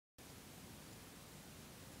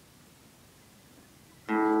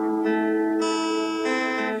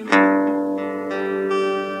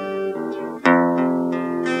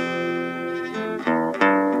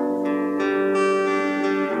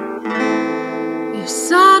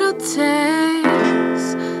little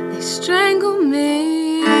tears, they strangle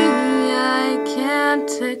me. I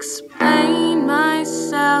can't explain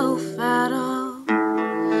myself at all.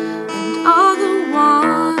 And all the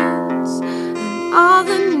wants and all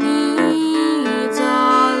the needs,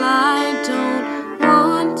 all I don't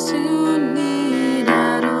want to need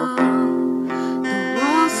at all. The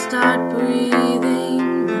walls start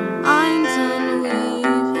breathing, my mind's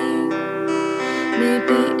unweaving.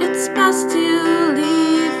 Maybe it's best you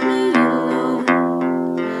leave me alone.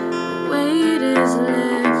 The weight is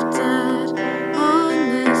lifted on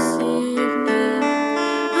this evening.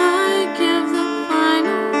 I give the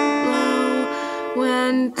final blow.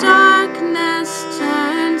 When darkness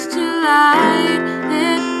turns to light,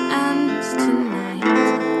 it ends tonight.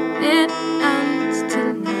 It ends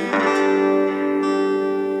tonight.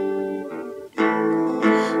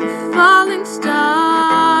 A falling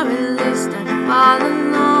star, at least I fall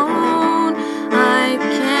alone. I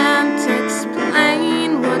can't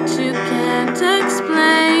explain what you can't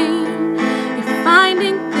explain. You're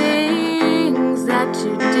finding things that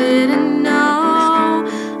you didn't know.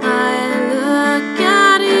 I look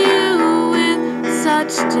at you with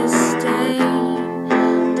such disdain.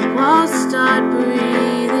 The walls start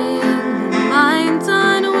breathing, my mind's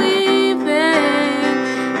unweaving.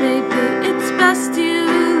 Maybe it's best you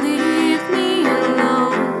leave me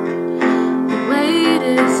alone. The weight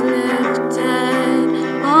is lifted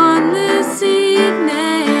on this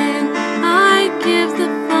evening. I give the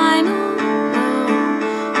final blow.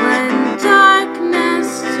 When darkness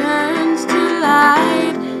turns to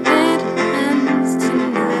light, it ends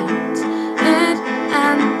tonight. It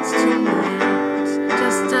ends tonight.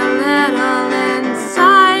 Just a little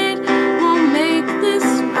inside won't make this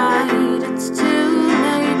right. It's too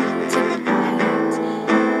late to fight.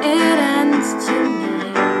 It ends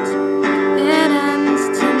tonight. It ends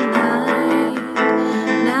tonight.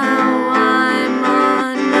 Now I'm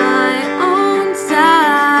on my own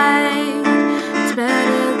side. It's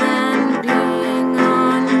better than being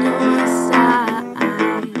on your side.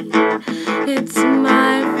 It's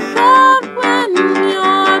my fault when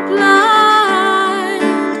you're blind.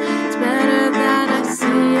 It's better that I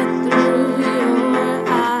see it through your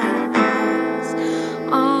eyes.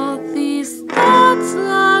 All these thoughts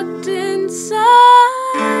locked inside.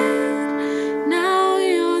 Now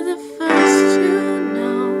you're the first to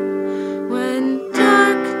know. When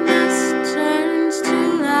darkness turns to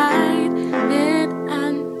light, it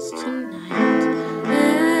ends tonight.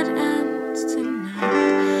 It ends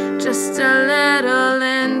tonight. Just a little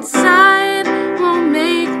inside won't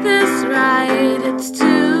make this right. It's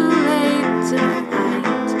too late to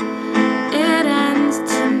fight. It ends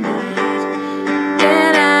tonight.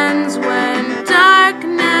 It ends when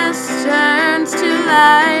darkness turns to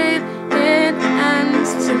light. It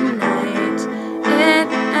ends tonight. It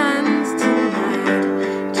ends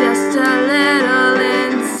tonight. Just a little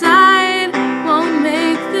inside won't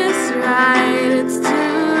make this right. It's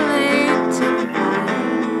too late to fight.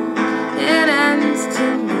 It ends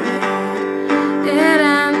tonight. It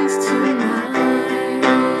ends tonight.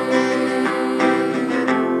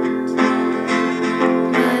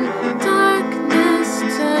 When darkness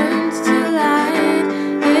turns to light,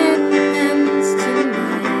 it ends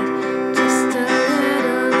tonight. Just a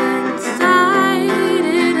little inside,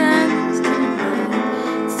 it ends tonight.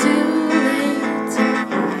 It's too late to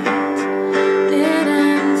fight. It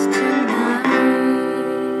ends tonight.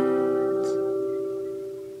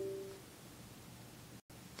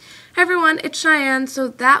 Hey everyone, it's Cheyenne. So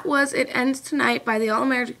that was It Ends Tonight by the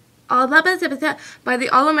All-American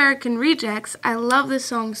Rejects. I love this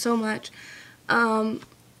song so much.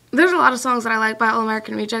 There's a lot of songs that I like by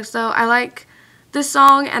All-American Rejects though. I like this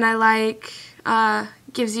song and I like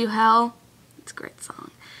Gives You Hell. It's a great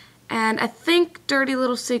song. And I think Dirty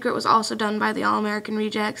Little Secret was also done by the All-American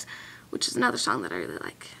Rejects, which is another song that I really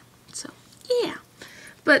like. So, yeah.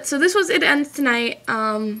 But, so this was It Ends Tonight.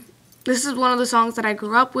 This is one of the songs that I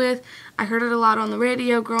grew up with. I heard it a lot on the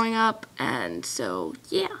radio growing up, and so,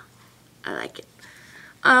 yeah, I like it.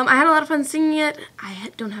 I had a lot of fun singing it.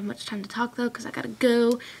 I don't have much time to talk, though, because I gotta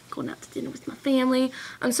go. Going out to dinner with my family.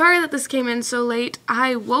 I'm sorry that this came in so late.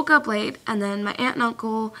 I woke up late, and then my aunt and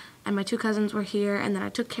uncle and my two cousins were here, and then I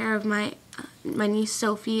took care of my niece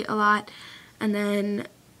Sophie a lot, and then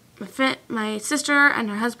my sister and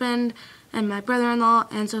her husband and my brother-in-law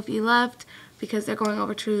and Sophie left because they're going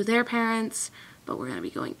over to their parents, but we're going to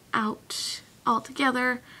be going out all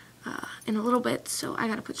together in a little bit, so I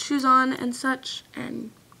got to put shoes on and such,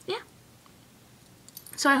 and yeah.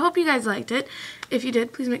 So I hope you guys liked it. If you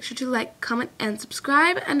did, please make sure to like, comment, and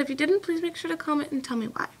subscribe, and if you didn't, please make sure to comment and tell me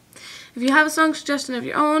why. If you have a song suggestion of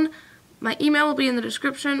your own, My email will be in the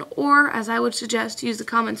description, or as I would suggest, use the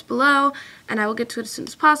comments below, and I will get to it as soon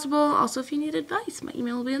as possible. Also, if you need advice, my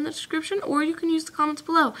email will be in the description, or you can use the comments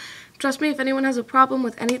below. Trust me, if anyone has a problem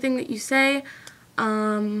with anything that you say,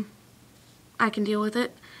 I can deal with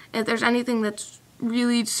it. If there's anything that's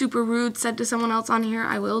really super rude said to someone else on here,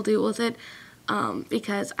 I will deal with it,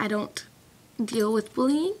 because I don't deal with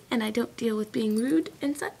bullying, and I don't deal with being rude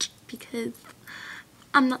and such, because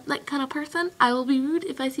I'm not that kind of person. I will be rude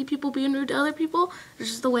if I see people being rude to other people. It's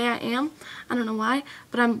just the way I am. I don't know why,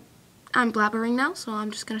 but I'm blabbering now, so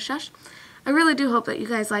I'm just gonna shush. I really do hope that you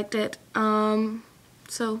guys liked it.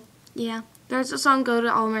 So yeah, there's a song, Go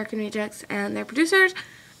to All American Rejects and their producers,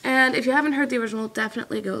 and if you haven't heard the original,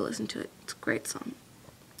 definitely go listen to it. It's a great song.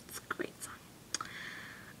 It's a great song.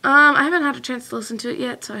 I haven't had a chance to listen to it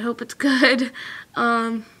yet, so I hope it's good.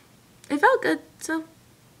 It felt good, so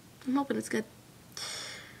I'm hoping it's good.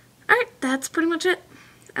 Alright, that's pretty much it.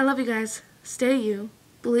 I love you guys. Stay you.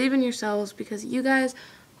 Believe in yourselves, because you guys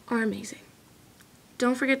are amazing.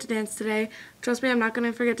 Don't forget to dance today. Trust me, I'm not going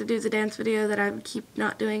to forget to do the dance video that I keep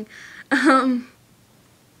not doing. But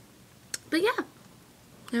yeah.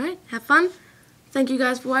 Alright, have fun. Thank you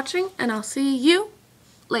guys for watching, and I'll see you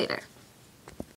later.